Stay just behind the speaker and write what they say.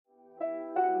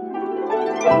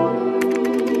What's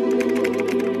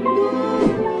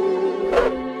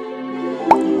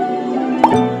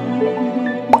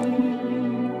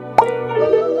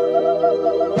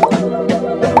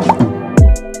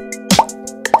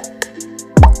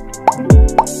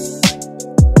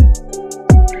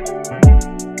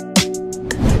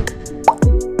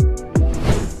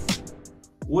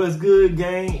good,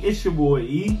 gang? It's your boy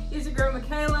E. It's your girl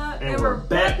Michaela, and we're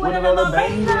back with another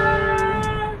banger.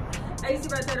 As you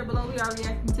see right there below, we are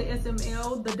reacting to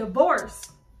SML, the divorce.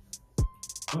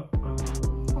 I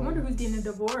wonder who's getting a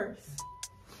divorce.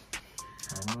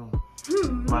 I don't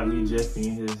know. Might be Jeffy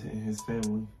and his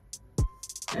family.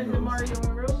 And then Mario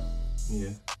and Rose?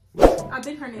 Yeah. I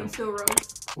think her name's still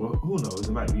Rose. Well, who knows?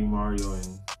 It might be Mario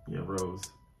and Rose.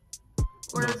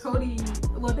 Or Cody.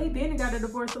 Well, they been and got a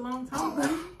divorce a long time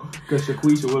ago. Because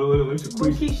Shaquisha, what's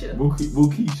Shaquisha?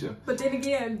 Bukisha. But then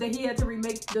again, that he had to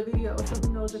remake the video, so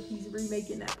who knows if he's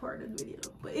remaking that part of the video.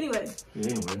 But anyway.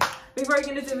 Before you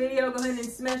get into the video, go ahead and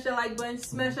smash that like button,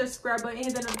 smash that subscribe button,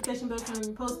 hit that notification bell so when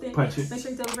you post it. Punch it. Make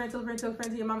sure you tell a friend, tell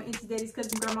friends, your mama, aunties, daddies,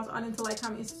 cousins, grandmas, all them to like,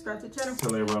 comment, and subscribe to the channel.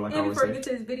 Tell everyone like I and always before we say.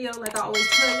 get to this video, like I always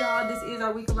tell y'all, this is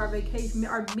our week of our vacation,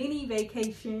 our mini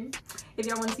vacation. If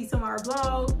y'all want to see some of our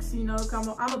vlogs, you know, I'm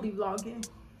gonna be vlogging.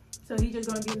 So he's just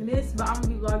gonna be in the midst, but I'm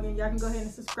gonna be vlogging. Y'all can go ahead and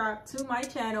subscribe to my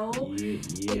channel. Yeah.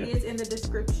 It is in the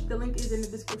description. The link is in the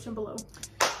description below.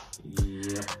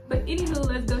 Yeah. But anywho,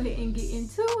 let's go ahead and get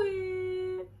into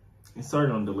it. It's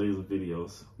starting on delays of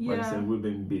videos. Yeah. Like I said, we've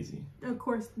been busy. Of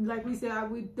course, like we said,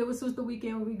 this was the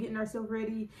weekend. We're getting ourselves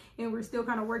ready, and we're still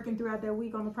kind of working throughout that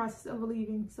week on the process of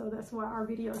leaving. So that's why our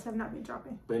videos have not been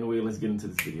dropping. But anyway, let's get into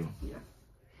this video. Yeah.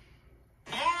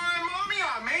 Alright, Mommy,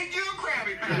 I made you a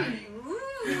Krabby Patty. Ooh,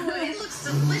 it looks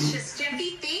delicious,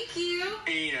 Jeffy. Thank you.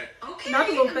 Eat it. Okay. Not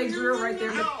the little fake drill right there,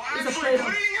 but No, it's a actually Play-Doh.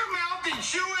 put it in your mouth and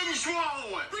chew it and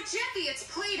swallow it. But Jeffy, it's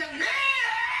Play-Doh.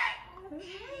 Okay.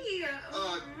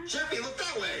 Jeffy, look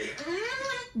that way.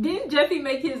 Didn't Jeffy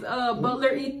make his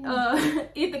butler eat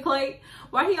the clay?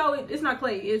 Why he always, it's not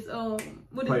clay, it's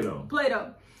what is it?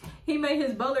 Play-Doh. He made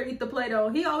his butler eat the Play-Doh.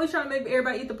 He always trying to make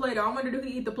everybody eat the Play-Doh. I wonder, do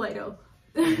he eat the Play-Doh?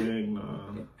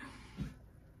 No.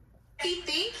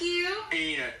 Thank you.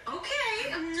 Eat it.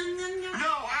 Okay.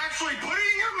 No, actually put it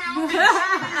in your mouth and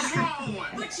chew it and swallow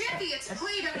it. But Jeffy, it's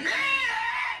Play-Doh. Okay.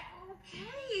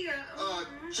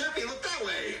 Jeffy, look that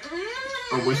way.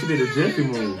 I wish she did a Jeffy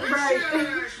move. Right.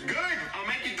 Good. I'll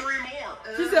make you 3 more.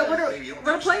 She said, what a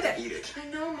Play-Doh. Eat it. I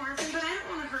know, Marvin, but I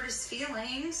don't want to hurt his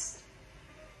feelings.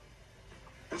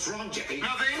 What's wrong, Jeffy?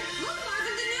 Nothing. Look,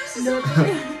 Marvin, the news is No.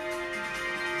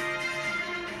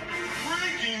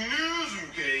 Breaking news,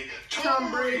 okay?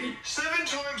 Tom Brady,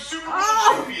 7-time Super Bowl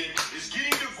champion, is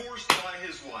getting divorced by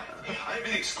his wife. I have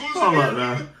an exclusive Hold up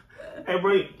interview. now. Hey,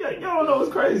 bro, y'all know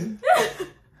what's crazy?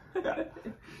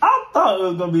 I thought it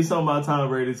was going to be something about Tom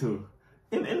Brady, too.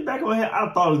 In the back of my head,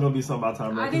 I thought it was going to be something about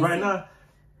Tom Brady. Right now,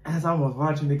 as I was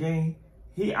watching the game,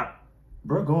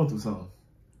 bro going through something.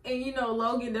 And you know,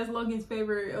 Logan, that's Logan's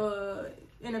favorite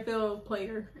NFL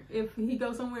player. If he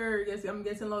goes somewhere, I'm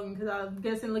guessing Logan, because I'm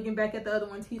guessing looking back at the other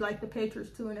ones, he liked the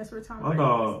Patriots too, and that's where Tom Brady is. I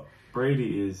thought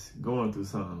Brady is going through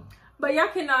something. But y'all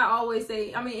cannot always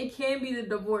say, I mean, it can be the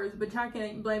divorce, but y'all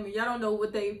can't blame it. Y'all don't know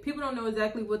people don't know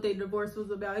exactly what their divorce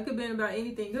was about. It could have been about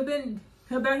anything. It could have been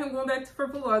about him going back for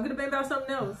football. It could have been about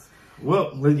something else.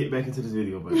 Well, let's get back into this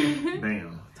video, but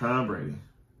damn, Tom Brady.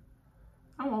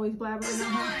 I'm always blabbering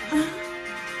on him.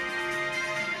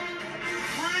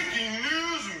 Breaking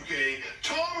news, okay?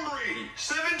 Tom Brady,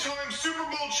 7-time Super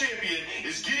Bowl champion,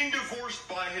 is getting divorced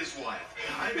by his wife.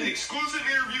 I have an exclusive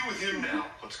interview with him now.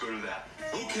 Let's go to that.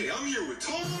 Okay, I'm here with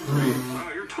Tom Brady.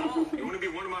 Oh, you're tall. You want to be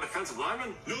one of my defensive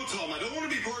linemen? No, Tom, I don't want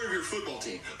to be part of your football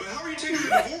team. But how are you taking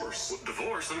a divorce? What,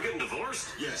 divorce? I'm getting divorced?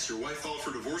 Yes, your wife filed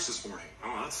for divorce this morning.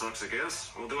 Oh, that sucks, I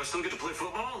guess. Well, do I still get to play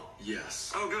football?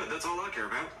 Yes. Oh, good. That's all I care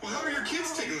about. Well, how are your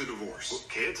kids taking the divorce? Well,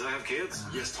 kids? I have kids.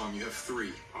 Yes, Tom, you have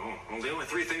 3. Oh, well, the only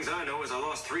 3 things I know is I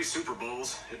lost 3 Super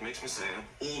Bowls. It makes me sad.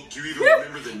 Well, do you even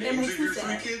remember the names of your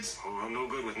 3 kids? Oh, I'm no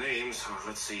good with names. Oh,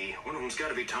 let's see. One of them's got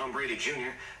to be Tom Brady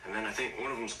Jr., and then I think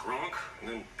one of them's Gronk, and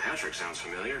then Patrick sounds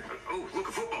familiar. Oh, look,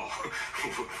 a football.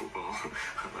 Football.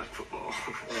 I like football.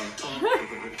 Tom,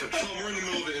 we're in the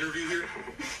middle of an interview here.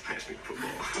 Pass me the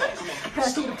football. Tom, come on.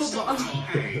 Pass me the football. Tom.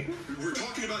 Hey. We're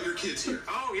talking about your kids here.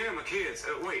 Oh, yeah, my kids.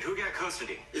 Wait, who got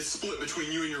custody? It's split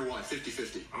between you and your wife,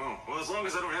 50-50. Oh, well, as long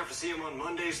as I don't have to see him on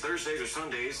Mondays, Thursdays, or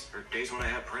Sundays, or days when I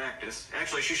have practice.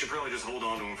 Actually, she should probably just hold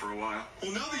on to him for a while.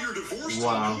 Well, now that you're divorced,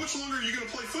 Wow. Tom, how much longer are you going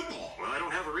to play football? Well, I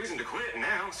don't have a reason to quit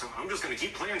now, so I'm just going to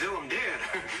keep playing till I'm dead.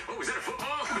 Oh, is that a football?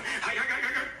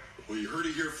 Well, you heard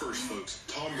it here first, folks.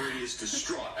 Tom Brady is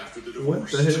distraught after the What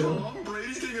divorce. the hell? Tom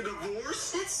Brady's getting a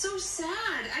divorce? That's so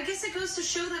sad. I guess it goes to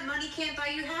show that money can't buy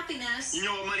you happiness. You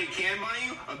know what money can buy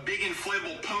you? A big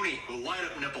inflatable pony with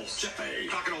light-up nipples. Jeffy.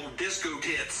 Talking old disco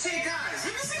tits. Hey, guys,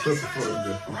 have you seen this special?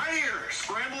 Right here,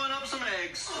 scrambling up some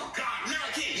eggs. Oh, God, now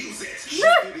I can't use it. Shit,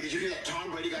 baby, did you hear that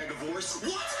Tom Brady got a divorce?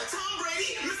 What? Tom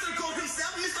Brady? Mr. Gold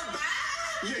himself? Mr.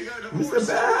 Bad? Yeah, he got a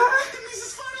divorce. Mr. Bad? That means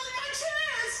it's finally my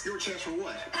chance. Your chance for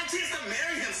what? My chance to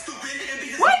marry him, stupid, and be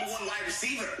his What? number one wide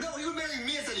receiver. No, he would marry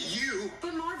me instead of you.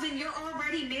 But Marvin, you're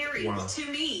already married to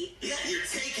me. Yeah, you're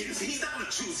taken. So he's not going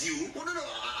to choose you. Well, no,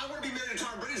 I want to be married to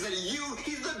Tom Brady instead of you.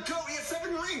 He's the GOAT. He has 7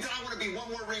 rings, and I want to be one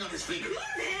more ring on his finger.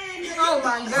 Oh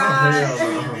my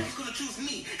God. He's going to choose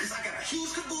me because I got a huge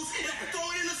caboose and I can throw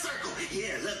it in a circle.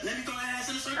 Yeah, let me throw that ass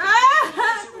in a circle. Ah!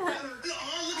 No,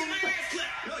 look at my ass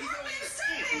clap. No, he's not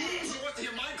saying. So what's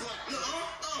your mind clap?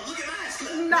 Look at my ass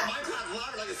clap. No. My clap's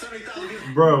louder like a 70,000 views.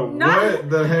 Bro, No. what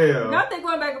the hell? Not they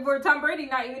going back and forth. Tom Brady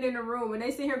not even in the room, and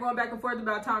they sit here going back and forth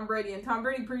about Tom Brady, and Tom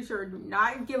Brady pretty sure do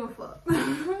not give a fuck. I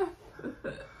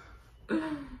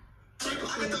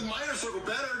get the minor circle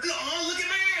better. Look at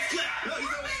my ass clap. No, he's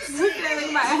not Look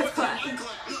at my ass What's clap. your mind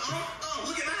clap?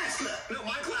 Look at my ass clap. No,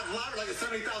 my clap's louder like the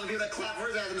 70,000 people that clap for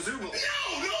his ass in the Super Bowl. No,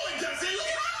 it doesn't. Look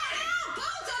at mine.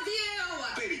 Both of you!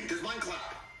 Baby, does mine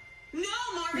clap? No,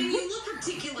 Marvin, you look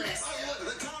ridiculous. Oh,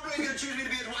 look, the Tom Brady's gonna choose me to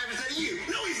be his wife instead of you.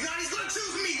 No, he's not. He's going to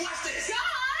choose me. Watch this.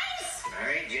 Guys! All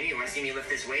right, Junior, you want to see me lift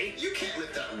this weight? You can't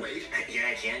lift that weight.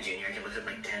 Yeah, I can, Junior. I can lift it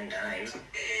like 10 times.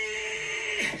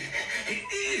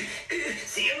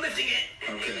 See, I'm lifting it.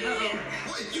 Okay.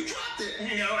 What? You dropped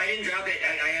it. No, I didn't drop it.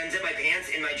 I unzipped my pants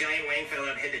and my giant wang fell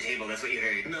out and hit the table. That's what you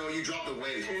heard. No, you dropped the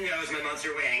weight. No, it's my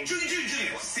monster wang.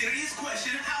 Junior, serious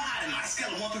question. How hot am I?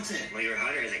 Scale of 1 through 10. Well, you're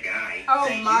hotter as a guy. Oh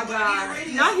my God.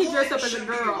 Now he dressed up as a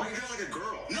girl. Why you dressed like a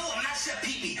girl? No, I'm not Chef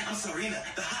Pee-Pee. I'm Serena,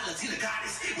 the hot Latina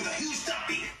goddess with a huge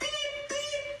stumpy.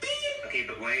 Okay,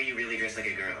 but why are you really dressed like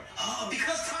a girl?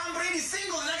 Because Tom Brady's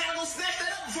single and I gotta go snatch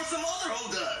that up before some other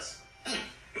hoe does.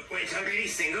 Wait, Tom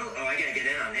Brady's single? Oh, I gotta get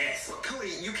in on this. Well,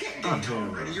 Cody, you can't date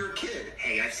Tom Brady. You're a kid.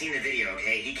 Hey, I've seen the video,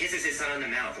 okay? He kisses his son on the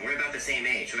mouth, and we're about the same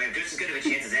age, so I have just as good of a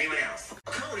chance as anyone else.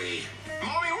 Cody.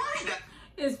 Mommy, where's that?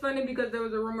 It's funny because there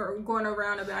was a rumor going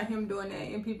around about him doing that,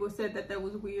 and people said that that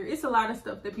was weird. It's a lot of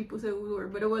stuff that people said was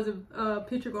weird, but it was a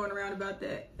picture going around about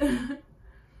that.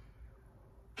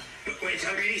 Wait,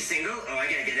 Tom Brady's single? Oh, I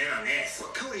gotta get in on this.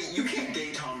 Well, Cody, you can't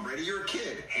date Tom Brady. You're a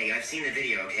kid. Hey, I've seen the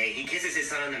video, okay? He kisses his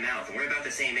son on the mouth, and we're about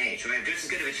the same age, so I have just as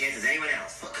good of a chance as anyone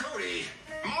else. Well, Cody.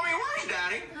 Mommy, where's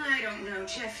Daddy? I don't know,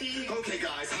 Jeffy. Okay,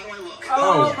 guys, how do I look?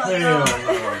 Oh my hell God.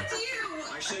 no. You!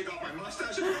 I shaved off my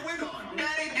mustache and put a wig on.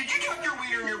 Daddy, did you tuck your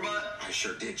wiener in your butt? I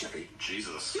sure did, Jeffy.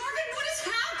 Jesus. Marvin, what is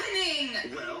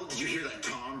happening? Well, did you hear that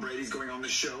Tom Brady's going on the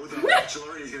show, The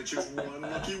Bachelor, and he's going to choose one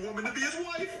lucky woman to be his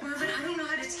wife? Marvin, I don't know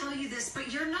how to tell you this,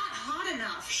 but you're not hot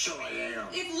enough. Sure I am.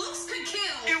 If looks could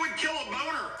kill, It would kill a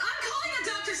boner. I'm calling a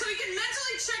doctor so he can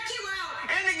mentally check you out.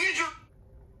 And to get your...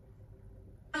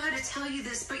 I don't know how to tell you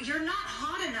this, but you're not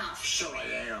hot enough. Sure I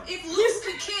am. If looks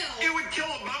could kill, It would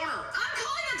kill a boner. I'm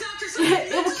calling a doctor so he can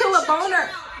It would mentally kill a check you boner.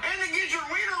 out. And to get your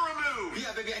wiener removed.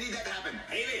 Yeah, baby, I need that to happen.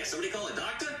 Hey there, somebody call a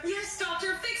doctor? Yes,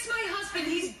 doctor, fix my husband.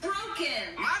 He's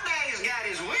broken. My daddy's got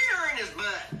his wiener in his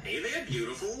butt. Hey there,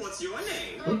 beautiful. What's your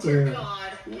name? Oh, dear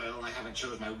God. Well, I haven't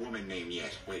chose my woman name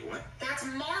yet. Wait, what? That's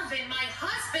Marvin, my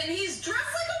husband. He's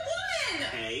dressed like a woman.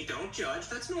 Hey, don't judge.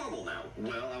 That's normal now.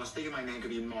 Well, I was thinking my name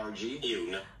could be Margie. You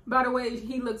know. By the way,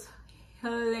 he looks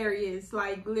hilarious,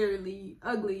 like literally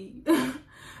ugly,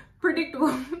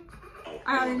 predictable.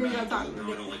 I don't even know talking.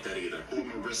 No, I don't like that either. Or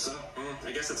Marissa.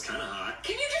 I guess that's kind of hot.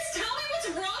 Can you just tell me what's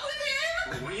wrong with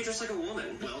him? Why are you dressed like a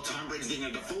woman? Well, Tom Brady's getting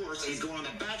a divorce, and he's going on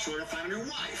The Bachelor to find a new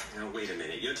wife. Now, wait a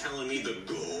minute. You're telling me the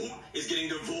GOAT is getting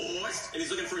divorced and he's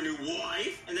looking for a new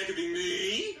wife? And that could be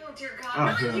me? Oh, dear God. Oh,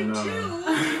 Not you, no. too.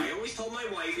 I always told my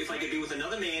wife if I could be with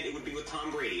another man, it would be with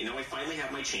Tom Brady. And now I finally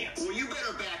have my chance. Well, you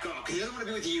better back off, because he doesn't want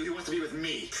to be with you, he wants to be with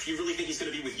me. You really think he's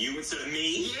going to be with you instead of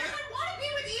me? Yeah. I want to be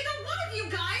with either one of you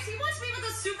guys. He wants to be with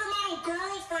a supermodel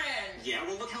girlfriend. Yeah,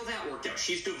 well, look how that worked out.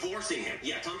 She's divorcing him.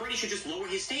 Yeah, Tom Brady should just lower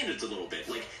his standards a little bit.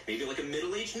 Like, maybe like a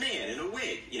middle-aged man in a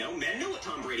wig. You know, men know what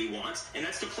Tom Brady wants, and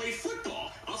that's to play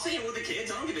football. I'll say it with the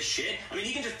kids. I don't give a shit. I mean,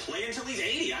 he can just play until he's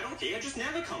 80. I don't care. Just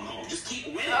never come home. Just keep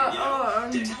winning, you know?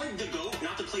 Telling the GOAT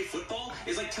not to play football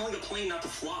is like telling a plane not to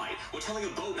fly, or telling a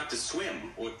boat not to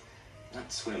swim, or... Not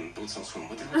swim. Boats don't swim.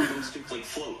 What the hell do boats do? Like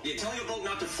float. Yeah, telling a boat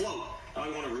not to float. I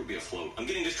want a root beer float. I'm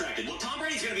getting distracted. Look, Tom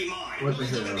Brady's gonna be mine. What the He's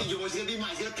hell? going to be yours, he's going to be mine,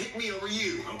 he's going to pick me over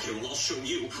you. Okay, well, I'll show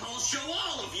you. I'll show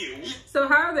all of you. So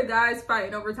how are the guys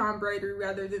fighting over Tom Brady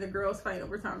rather than the girls fighting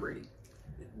over Tom Brady?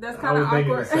 That's I kind of was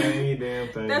thinking awkward. the same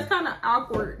damn thing. That's kind of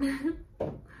awkward.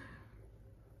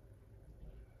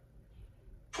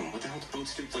 hell's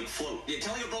boats do? Like float. Yeah,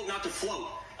 telling a boat not to float.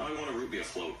 I want a root beer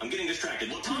float. I'm getting distracted.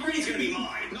 Look, Tom Brady's gonna be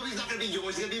mine. No, he's not gonna be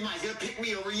yours. He's gonna be mine. He's gonna pick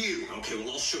me over you. Okay,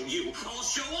 well, I'll show you. I'll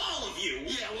show all of you.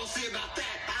 Yeah, we'll see about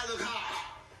that. I look hot.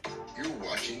 You're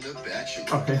watching The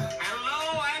Bachelor. Okay.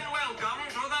 Hello and welcome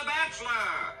to The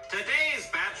Bachelor. Today's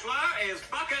Bachelor is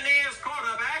Buccaneers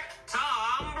quarterback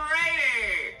Tom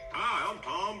Brady. Hi, I'm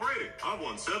Tom Brady. I've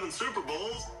won 7 Super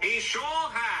Bowls. He sure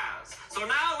has. So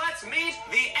now let's meet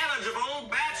the eligible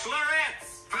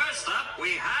bachelorettes. First up,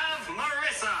 we have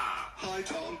Marissa. Hi,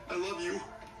 Tom. I love you.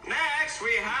 Next,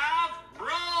 we have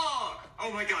Brooke.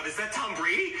 Oh my God, is that Tom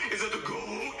Brady? Is that the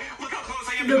GOAT? Look how close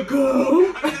I am The to the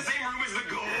GOAT. GOAT? I'm in the same room as the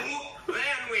GOAT.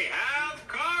 Then we have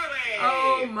Carly.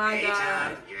 Oh my Hey,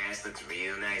 God. Tom, your ass looks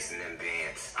real nice in them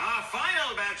pants. Our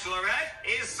final bachelorette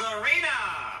is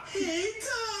Serena. Hey,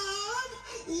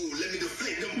 Tom. Ooh, let me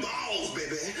deflate them balls,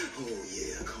 baby. Oh,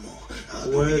 yeah, come on.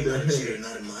 What the heck?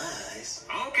 Not in my eyes.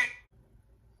 Okay.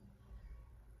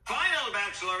 Final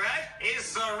bachelorette is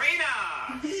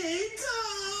Serena. Hey,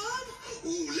 Tom.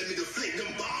 Ooh, let me deflate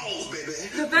them balls, baby.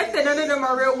 The fact that none of them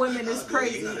are real women is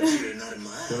crazy. Not in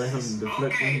my So let him eyes.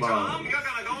 deflect Okay, them Tom, balls. you're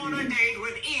gonna go on a date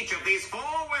with each of these 4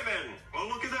 women. Well,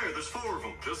 looky there. There's 4 of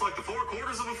them. Just like the 4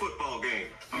 quarters of a football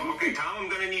game. Oh, okay, Tom, I'm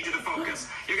gonna need you to focus.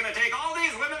 You're gonna take all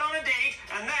these women on a date,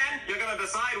 and then you're gonna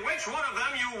decide which one of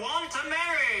them you want to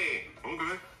marry.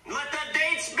 Okay. Let the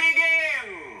dates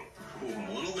begin. Ooh, I'm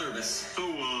a little nervous. So,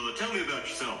 tell me about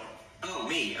yourself. Oh,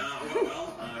 me?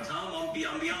 Tom, I'll be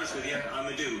honest with you. I'm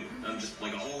a dude. I'm just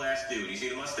like a whole ass dude. You see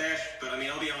the mustache? But I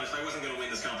mean, I'll be honest, I wasn't gonna win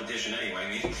this competition anyway. I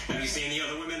mean, have you seen the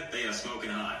other women? They are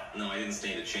smoking hot. No, I didn't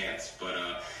stand a chance. But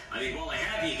I mean, while I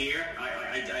have you here,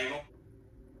 I'm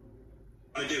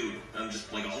a dude. I'm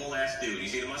just like a whole ass dude. You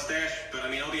see the mustache? But I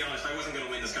mean, I'll be honest, I wasn't gonna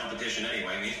win this competition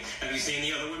anyway. I mean, have you seen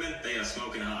the other women? They are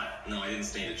smoking hot. No, I didn't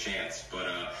stand a chance. But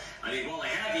I mean, while I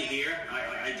have you here,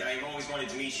 I've always wanted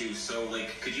to meet you. So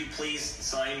like, could you please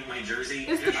sign my jersey?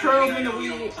 It's the I curls mean, I and the know you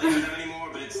don't weed. play with them anymore,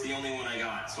 but it's the only one I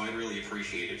got. So I'd really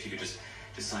appreciate it if you could just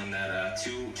sign that.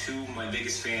 To my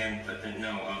biggest fan, but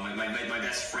my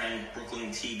best friend,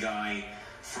 Brooklyn T guy.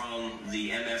 From the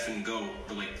MF and GO,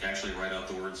 actually write out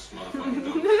the words motherfucking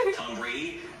GO, Tom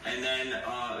Brady, and then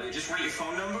just write your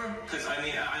phone number, because I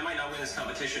mean, I might not win this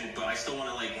competition, but I still want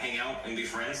to like hang out and be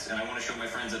friends, and I want to show my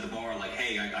friends at the bar, like,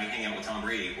 hey, I hang out with Tom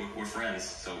Brady, we're friends,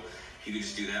 so if you could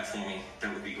just do that for me,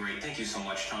 that would be great. Thank you so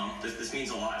much, Tom. This means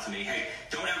a lot to me. Hey,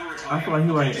 don't ever retire. I feel like he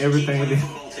writing everything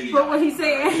in But what he's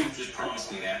saying. Just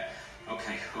promise me that.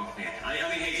 Okay, oh man. I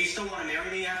mean, hey, do you still want to marry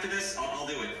me after this? I'll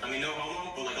do it. I mean, no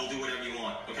homo, but like, I'll do whatever you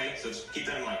want, okay? So just keep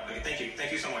that in mind. Okay,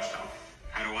 thank you so much, Tom.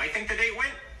 How do I think the date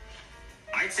went?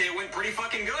 I'd say it went pretty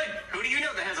fucking good. Who do you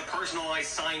know that has a personalized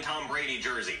signed Tom Brady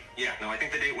jersey? Yeah, no, I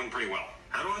think the date went pretty well.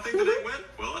 How do I think the date went?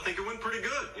 Well, I think it went pretty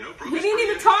good. You know, Brooke He is didn't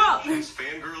pretty even talk. She's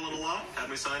fangirling a lot. Had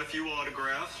me sign a few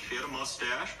autographs. She had a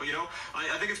mustache. But, you know,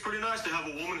 I think it's pretty nice to have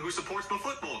a woman who supports my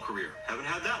football career. Haven't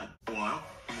had that in a while.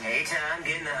 Hey, Tom,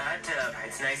 get in the hot tub.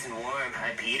 It's nice and warm.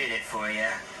 I peed in it for you.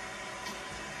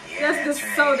 That's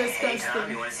just so disgusting. Hey,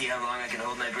 Tom, you want to see how long I can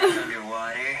hold my breath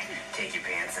underwater? Take your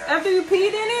pants off. After you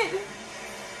peed in it?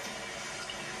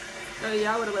 Oh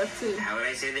yeah, I would have left too. How would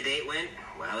I say the date went?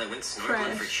 Well, I went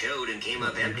snorkeling for chode and came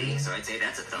up empty, so I'd say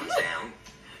that's a thumbs down.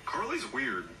 Carly's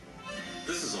weird.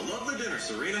 This is a lovely dinner,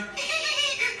 Serena.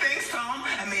 Thanks, Tom.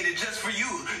 I made it just for you.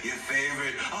 Your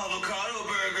favorite avocado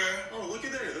burger. Oh, looky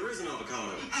there. There is an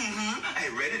avocado. I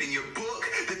read it in your book,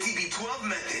 The TB12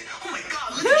 Method. Oh my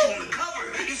God, look at you on the cover.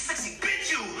 You sexy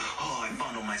bitch, you. Oh, I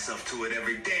fondle myself to it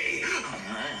every day.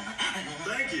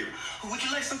 Thank you. Would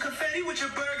you like some confetti with your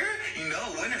burger? You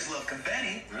know, winners love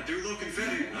confetti. I do love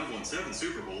confetti. I've won 7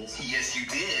 Super Bowls. Yes, you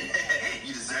did.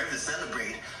 You deserve to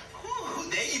celebrate. Ooh,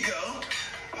 there you go.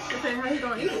 Okay, how you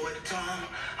gonna You eat know it? what, Tom?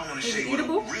 I want to Is show it you what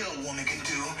eatable? a real woman can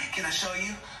do. Can I show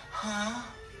you? Huh?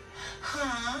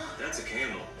 That's a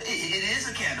candle. It is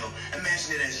a candle.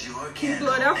 Imagine it as your Can you candle.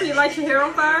 blow it out for you light your hair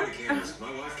on fire?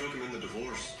 My wife took him in the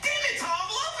divorce. Damn it, Tom,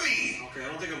 love me. Okay, I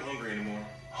don't think I'm hungry anymore.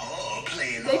 Oh,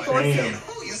 playing They hard. forced him.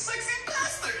 Oh, you sexy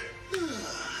bastard.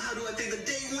 How do I think the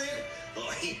date went? Oh,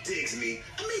 he digs me.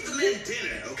 I made the man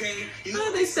dinner, okay? You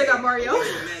Oh, they still got Mario.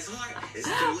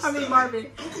 I mean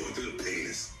Marvin. I'm going through the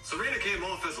penis. Serena came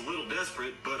off as a little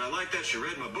desperate, but I like that she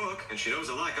read my book, and she knows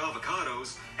I like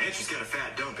avocados, and she's got a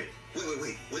fat dumpy.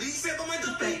 Wait. What did he say about my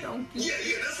dumpy? Fat dumpy. Yeah,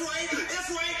 that's right. That's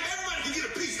right. Everybody can get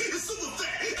a piece. It's super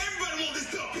fat. Everybody wants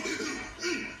this dumpy.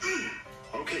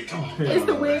 Okay, Tom. It's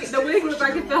the wig. The wig looks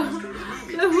like it fell. Look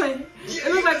like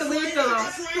it looks like the wig fell off.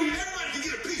 That's right. Everybody can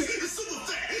get a piece. It's super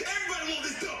fat. Everybody wants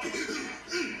this dumpy.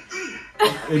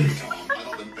 Tom, I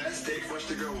thought the best date for us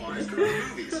to go on is to the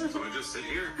movies, so I just just sit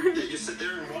here? Yeah, you sit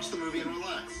there and watch the movie and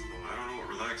relax. Well, I don't know what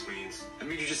relax means. It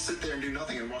means you just sit there and do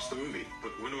nothing and watch the movie.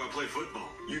 But when do I play football?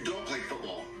 You don't play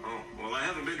football. Oh, well, I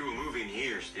haven't been to a movie in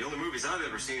years. The only movies I've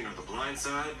ever seen are The Blind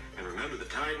Side, and Remember the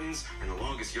Titans, and The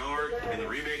Longest Yard, and the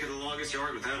remake of The Longest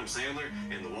Yard with Adam Sandler,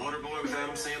 and The Waterboy with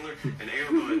Adam Sandler, and Air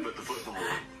Bud, but the football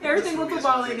one. Everything with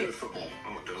football in it. Football.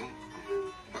 Oh, it doesn't?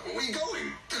 Where are you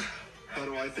going? How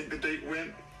do I think the date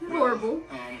went? Horrible.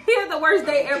 He had the worst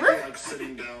day I ever. don't like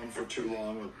sitting down for too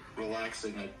long or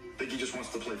relaxing. I think he just wants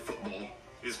to play football.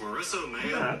 Is Marissa a man?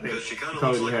 Yeah, I think Because she kind of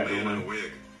Cody looks like had a man one. in a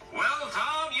wig. Well,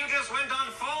 Tom, you just went on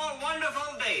 4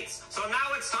 wonderful dates. So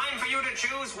now it's time for you to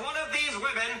choose one of these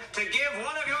women to give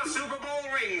one of your Super Bowl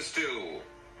rings to.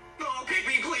 Oh, pick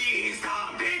me, please,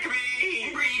 Tom. Pick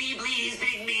me. Brady, please,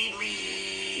 pick me,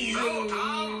 please. Oh,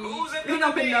 Tom, who's it He gonna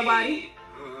don't pick be? nobody.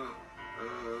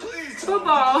 Please,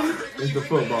 Football. It's the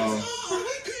football.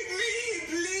 pick me,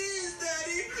 please,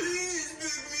 Daddy. Please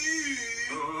pick me.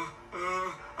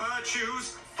 I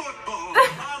choose football.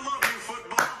 I love you,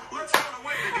 football. Let's run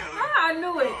away together. I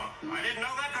knew it. I didn't know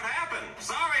that could happen.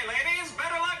 Sorry, ladies.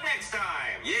 Better luck next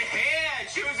time. Yeah,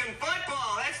 choosing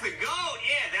football. That's the GOAT.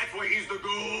 Yeah, that's where he's the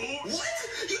GOAT. What?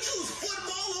 You choose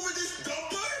football over this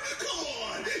dumper? Come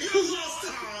on. You lost,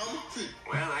 Tom.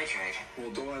 Well, I tried. Well,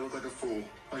 don't I look like a fool?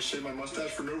 I shaved my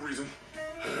mustache for no reason.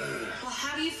 Well,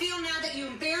 how do you feel now that you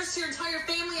embarrassed your entire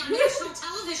family on national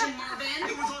television, Marvin?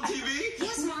 It was on TV?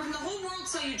 Yes, Marvin, the whole world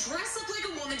saw you dress up like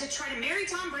a woman to try to marry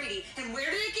Tom Brady. And where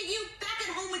did it get you? Back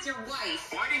at home with your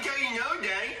wife. Why didn't you know,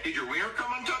 Daddy? Did your wiener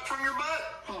come untucked from your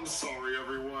butt? I'm sorry,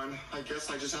 everyone. I guess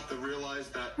I just have to realize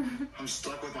that I'm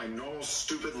stuck with my normal,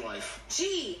 stupid life.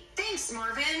 Gee, thanks,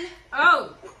 Marvin.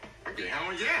 Oh, Okay, how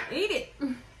was that? eat it.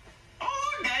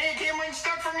 Oh, look, Daddy, it came in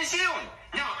stuck from the ceiling.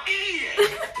 Now, eat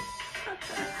it!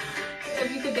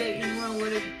 If you could date anyone,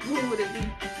 who would it be?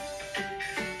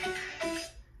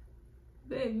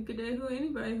 Babe, you could date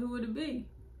anybody, who would it be?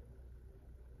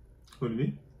 Who'd it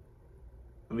be?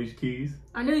 Alicia Keys.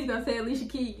 I knew he was gonna say Alicia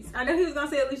Keys.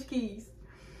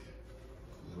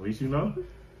 At least you know.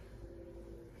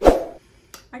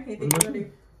 I can't think of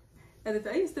it. At the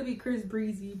time, it used to be Chris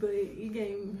Breezy, but he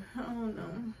gave, I don't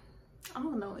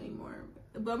know anymore.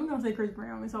 But I'm gonna say Chris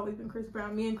Brown. It's always been Chris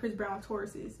Brown. Me and Chris Brown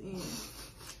Tauruses, and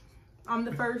I'm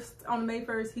the first on May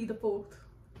 1st. He the 4th.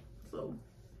 So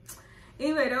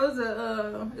anyway, that was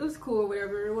it was cool.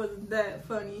 Whatever. It wasn't that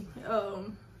funny. It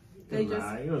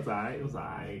was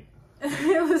alright.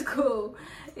 It was cool.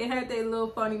 It had their little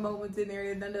funny moments in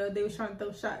there, and then they was trying to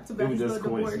throw shots about It was his just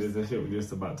little divorce. coincidence. That shit was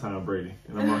just about Tom Brady.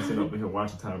 And I'm all sitting up here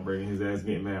watching Tom Brady. His ass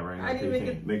getting mad right now. I didn't He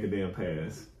can't make a damn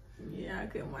pass. Yeah, I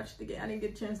couldn't watch the game. I didn't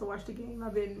get a chance to watch the game.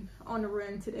 I've been on the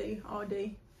run today, all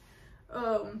day.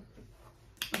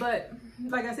 But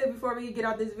like I said before we get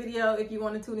out this video, if you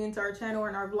want to tune into our channel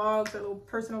and our vlogs, our little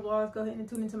personal vlogs, go ahead and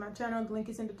tune into my channel. The link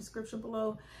is in the description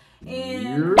below.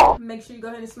 And make sure you go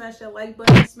ahead and smash that like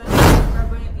button, smash that subscribe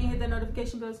button, and hit that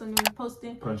notification bell so when you're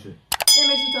posting. Punch it. And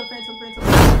make sure you tell friends,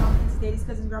 uncles, daddies,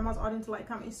 cousins, grandmas, all them to like,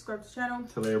 comment, and subscribe to the channel.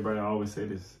 Tell everybody I always say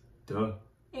this. Duh.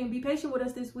 And be patient with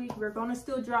us this week. We're gonna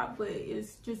still drop, but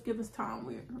it's just give us time.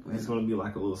 It's gonna be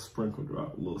like a little sprinkle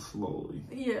drop, a little slowly.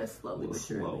 Yeah, slowly but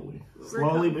surely.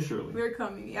 Slowly but surely. We're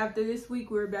coming. After this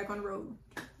week, we're back on the road.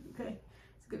 Okay,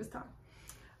 it's give us time.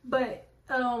 But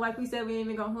like we said, we ain't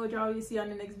even gonna hold y'all. You see y'all in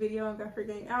the next video. I got her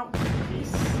game out.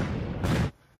 Peace.